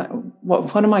like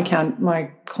one of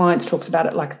my clients talks about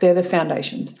it like they're the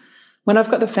foundations. When I've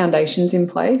got the foundations in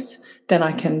place, then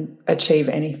I can achieve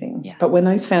anything. Yeah. But when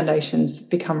those foundations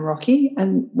become rocky,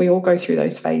 and we all go through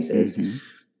those phases,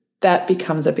 that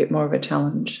becomes a bit more of a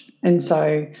challenge. And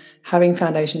so having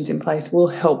foundations in place will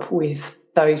help with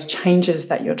those changes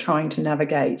that you're trying to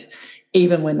navigate,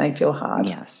 even when they feel hard.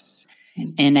 Yes.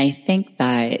 And I think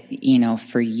that,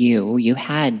 for you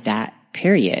had that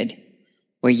period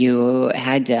where you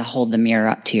had to hold the mirror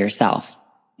up to yourself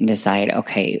and decide,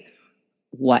 okay,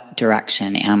 what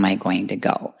direction am I going to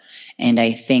go? And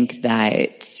I think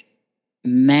that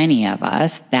many of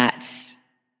us, that's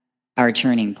our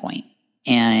turning point.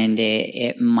 And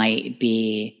it might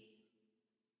be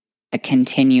a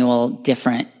continual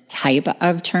different type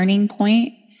of turning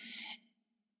point.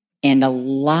 And a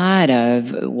lot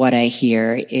of what I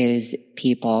hear is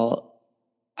people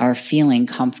are feeling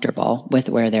comfortable with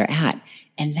where they're at.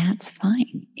 And that's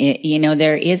fine.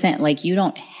 There isn't like, you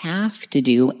don't have to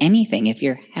do anything. If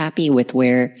you're happy with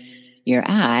where you're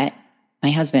at,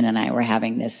 my husband and I were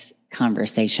having this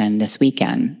conversation this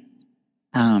weekend.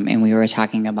 And we were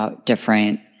talking about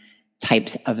different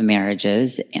types of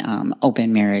marriages,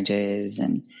 open marriages.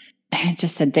 And I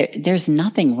just said, there's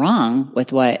nothing wrong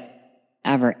with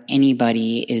whatever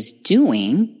anybody is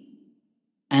doing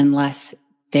unless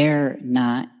they're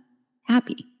not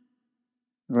happy.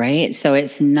 Right? So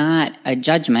it's not a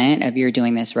judgment of you're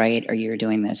doing this right or you're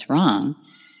doing this wrong.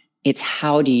 It's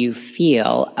how do you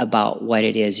feel about what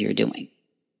it is you're doing?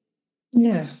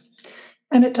 Yeah.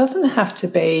 And it doesn't have to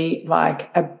be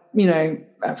like a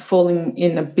falling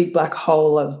in a big black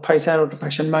hole of postnatal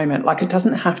depression moment. Like, it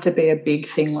doesn't have to be a big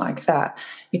thing like that.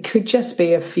 It could just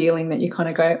be a feeling that you kind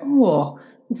of go, oh,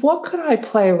 what could I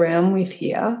play around with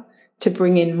here to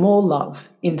bring in more love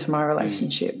into my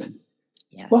relationship?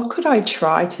 Yes. What could I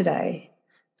try today?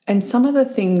 And some of the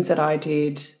things that I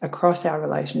did across our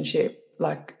relationship,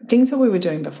 like things that we were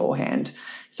doing beforehand.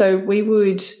 So we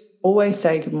would always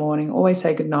say good morning, always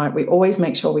say good night. We always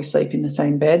make sure we sleep in the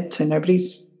same bed, so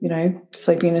nobody's,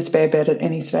 sleeping in a spare bed at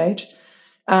any stage.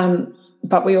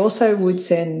 But we also would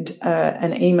send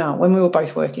an email. When we were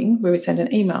both working, we would send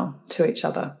an email to each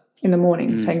other in the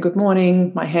morning saying, good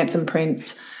morning, my handsome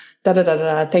prince,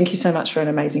 da-da-da-da-da. Thank you so much for an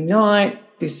amazing night.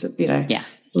 This,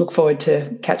 look forward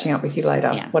to catching up with you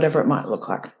later, whatever it might look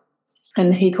like.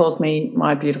 And he calls me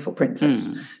my beautiful princess.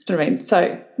 Do you know what I mean?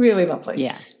 So really lovely.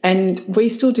 Yeah. And we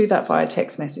still do that via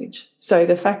text message. So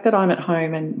the fact that I'm at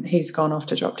home and he's gone off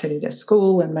to drop Teddy to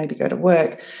school and maybe go to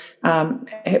work,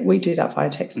 we do that via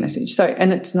text message. So,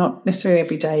 and it's not necessarily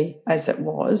every day as it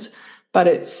was, but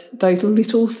it's those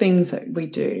little things that we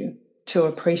do to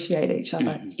appreciate each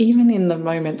other, even in the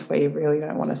moments where you really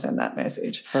don't want to send that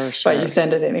message. For sure. But you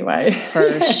send it anyway.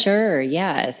 For sure,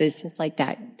 yes. It's just like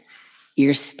that.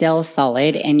 You're still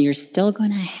solid and you're still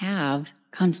going to have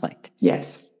conflict.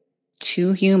 Yes.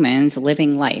 Two humans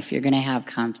living life, you're going to have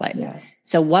conflict. Yeah.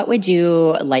 So what would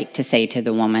you like to say to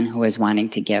the woman who is wanting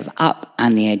to give up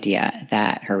on the idea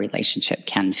that her relationship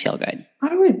can feel good?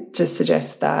 I would just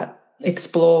suggest that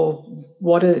explore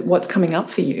what's coming up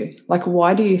for you. Like,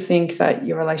 why do you think that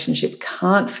your relationship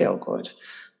can't feel good?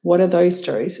 What are those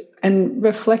stories? And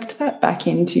reflect that back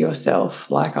into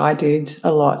yourself, like I did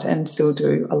a lot and still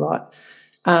do a lot.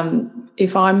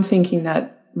 If I'm thinking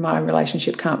that my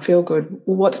relationship can't feel good,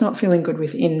 well, what's not feeling good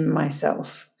within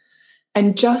myself?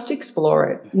 And just explore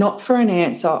it, not for an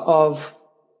answer of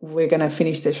we're going to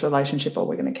finish this relationship or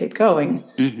we're going to keep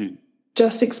going.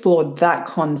 Just explore that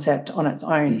concept on its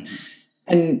own.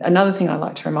 And another thing I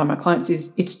like to remind my clients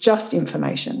is it's just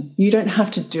information. You don't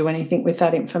have to do anything with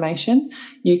that information.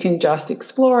 You can just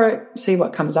explore it, see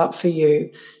what comes up for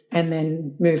you, and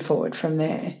then move forward from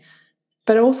there.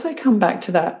 But also come back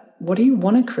to that, what do you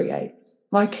want to create?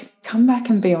 Like, come back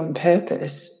and be on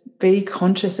purpose. Be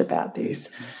conscious about this.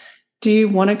 Do you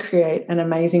want to create an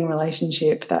amazing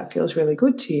relationship that feels really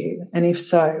good to you? And if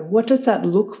so, what does that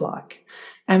look like?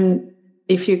 And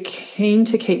if you're keen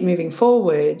to keep moving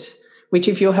forward, which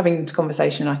if you're having this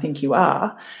conversation, I think you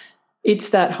are, it's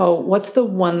that whole, what's the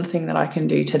one thing that I can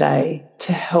do today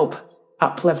to help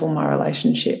up-level my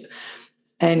relationship?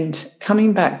 And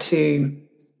coming back to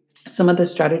some of the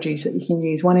strategies that you can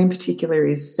use, one in particular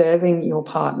is serving your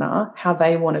partner how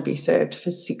they want to be served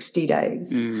for 60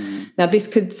 days. Now, this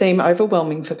could seem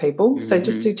overwhelming for people, so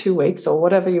just do 2 weeks or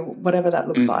whatever that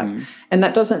looks like. And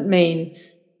that doesn't mean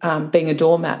being a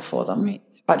doormat for them,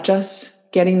 but just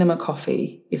getting them a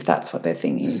coffee if that's what their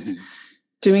thing is.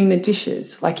 Doing the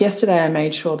dishes. Like yesterday I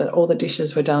made sure that all the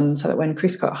dishes were done so that when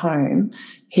Chris got home,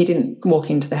 he didn't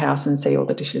walk into the house and see all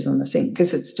the dishes on the sink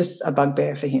because it's just a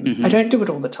bugbear for him. I don't do it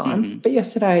all the time, but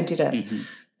yesterday I did it.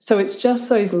 So it's just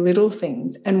those little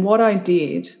things. And what I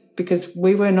did, because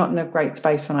we were not in a great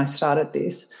space when I started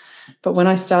this, but when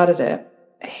I started it,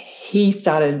 he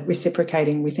started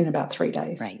reciprocating within about 3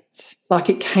 days. Right. Like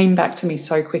it came back to me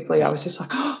so quickly. I was just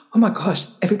like, oh my gosh,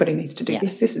 everybody needs to do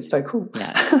this. This is so cool.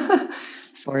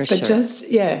 For sure. But just,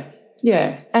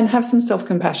 Yeah. And have some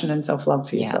self-compassion and self-love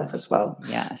for yourself as well.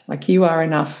 Yes. Like, you are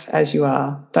enough as you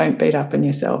are. Don't beat up on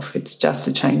yourself. It's just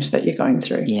a change that you're going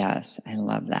through. Yes. I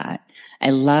love that.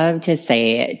 I love to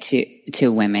say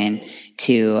to women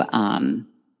to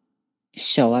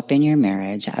show up in your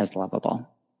marriage as lovable,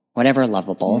 whatever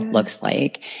lovable looks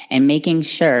like, and making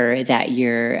sure that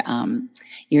you're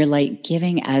like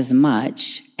giving as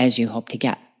much as you hope to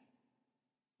get.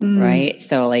 Right?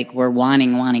 So like we're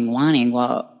wanting.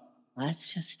 Well,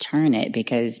 let's just turn it,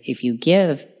 because if you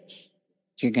give,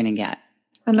 you're going to get.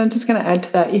 And I'm just going to add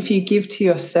to that, if you give to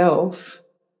yourself,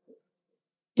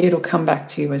 it'll come back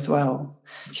to you as well.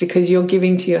 Because you're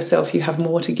giving to yourself, you have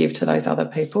more to give to those other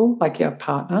people, like your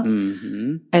partner.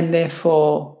 Mm-hmm. And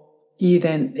therefore, you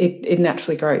then, it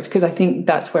naturally grows. Because I think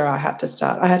that's where I had to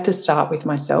start. I had to start with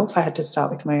myself. I had to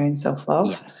start with my own self-love.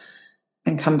 Yes.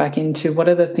 And come back into what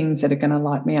are the things that are going to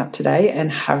light me up today,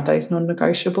 and have those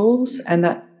non-negotiables. And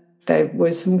that there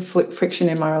was some friction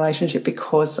in my relationship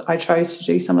because I chose to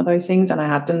do some of those things, and I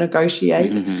had to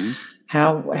negotiate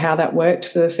how that worked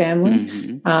for the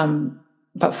family.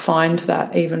 But find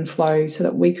that even flow so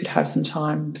that we could have some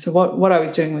time. So what I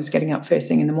was doing was getting up first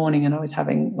thing in the morning, and I was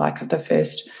having like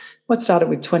what started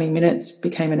with 20 minutes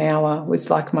became an hour,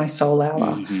 was like my soul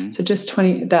hour. So just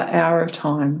that hour of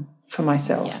time for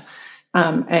myself. Yes.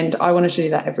 And I wanted to do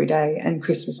that every day. And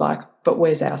Chris was like, but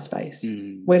where's our space?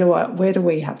 Where do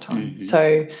we have time?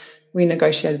 So we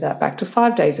negotiated that back to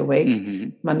 5 days a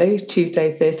week. Monday,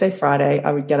 Tuesday, Thursday, Friday,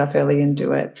 I would get up early and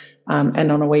do it.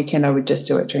 And on a weekend, I would just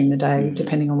do it during the day,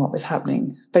 depending on what was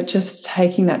happening. But just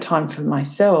taking that time for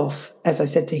myself, as I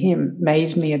said to him,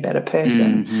 made me a better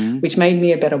person, which made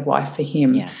me a better wife for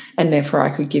him. Yes. And therefore I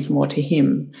could give more to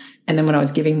him. And then when I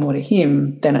was giving more to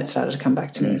him, then it started to come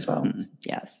back to me as well.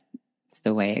 Yes.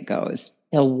 The way it goes.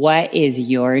 So what is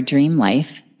your dream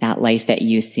life, that life that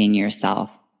you see in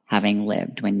yourself having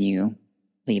lived when you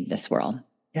leave this world?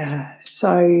 Yeah.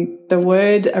 So the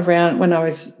word around, when I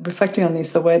was reflecting on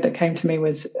this, the word that came to me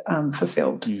was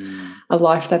fulfilled, a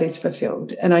life that is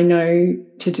fulfilled. And I know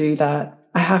to do that,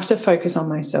 I have to focus on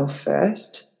myself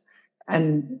first.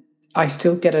 And I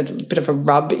still get a bit of a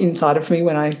rub inside of me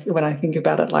when I think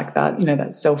about it like that,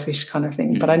 that selfish kind of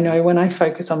thing. But I know when I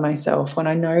focus on myself,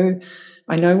 I know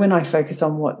when I focus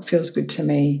on what feels good to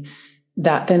me,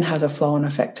 that then has a flow-on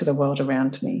effect to the world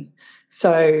around me.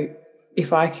 So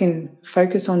if I can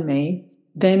focus on me,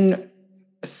 then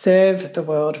serve the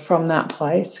world from that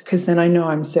place, because then I know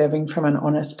I'm serving from an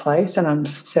honest place, and I'm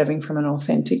serving from an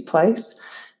authentic place,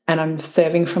 and I'm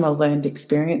serving from a learned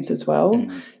experience as well,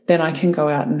 then I can go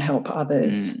out and help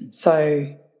others.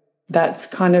 So that's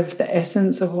kind of the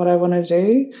essence of what I want to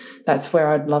do. That's where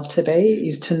I'd love to be,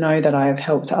 is to know that I have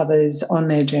helped others on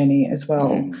their journey as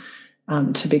well,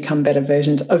 to become better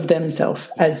versions of themselves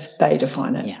as they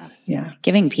define it. Yes. Yeah.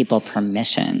 Giving people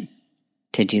permission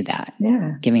to do that.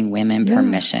 Yeah. Giving women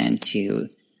permission to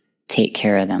take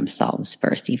care of themselves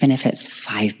first, even if it's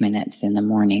 5 minutes in the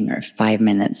morning or 5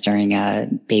 minutes during a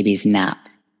baby's nap.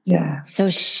 Yeah. So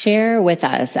share with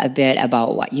us a bit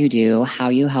about what you do, how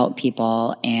you help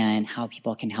people, and how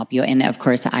people can help you. And of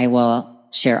course, I will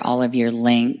share all of your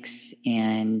links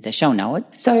in the show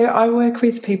notes. So I work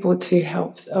with people to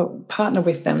help partner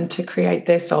with them to create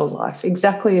their soul life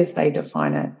exactly as they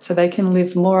define it, so they can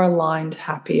live more aligned,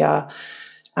 happier,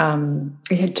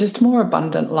 just more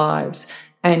abundant lives.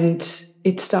 And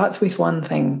it starts with one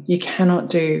thing. You cannot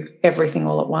do everything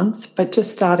all at once, but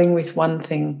just starting with one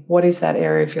thing. What is that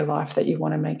area of your life that you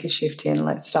want to make a shift in?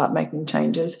 Let's start making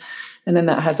changes. And then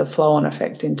that has a flow-on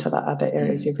effect into the other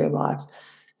areas of your life.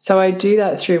 So I do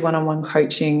that through one-on-one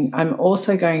coaching. I'm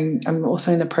also in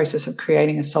the process of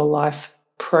creating a soul life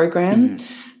program.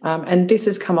 And this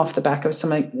has come off the back of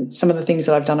some of the things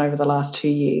that I've done over the last 2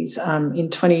 years. In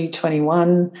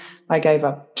 2021, I gave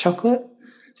up chocolate.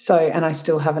 And I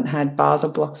still haven't had bars or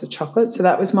blocks of chocolate. So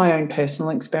that was my own personal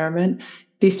experiment.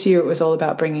 This year, it was all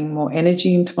about bringing more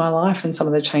energy into my life and some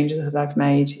of the changes that I've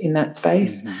made in that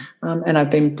space. And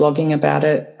I've been blogging about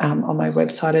it on my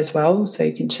website as well. So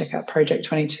you can check out Project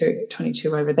 22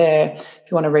 over there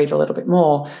if you want to read a little bit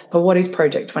more. But what is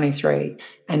Project 23?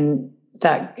 And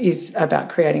that is about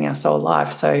creating our soul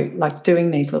life. So like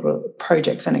doing these little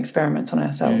projects and experiments on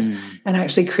ourselves and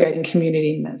actually creating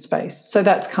community in that space. So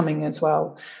that's coming as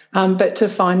well. But to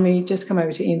find me, just come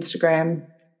over to Instagram,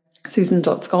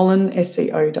 Susan.Scollen,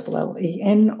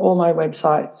 SCOLLEN, or my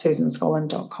website,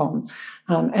 susanscollen.com.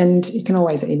 And you can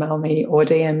always email me or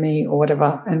DM me or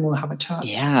whatever, and we'll have a chat.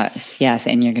 Yes.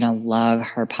 And you're going to love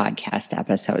her podcast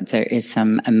episodes. There is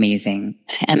some amazing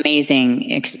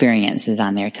experiences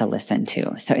on there to listen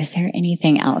to. So is there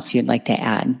anything else you'd like to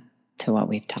add to what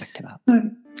we've talked about?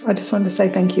 No. I just wanted to say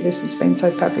thank you. This has been so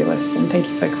fabulous, and thank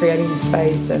you for creating the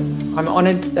space. And I'm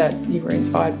honoured that you were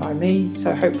inspired by me.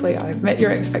 So hopefully I've met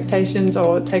your expectations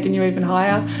or taken you even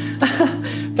higher.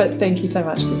 But thank you so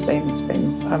much, Christine. It's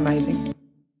been amazing.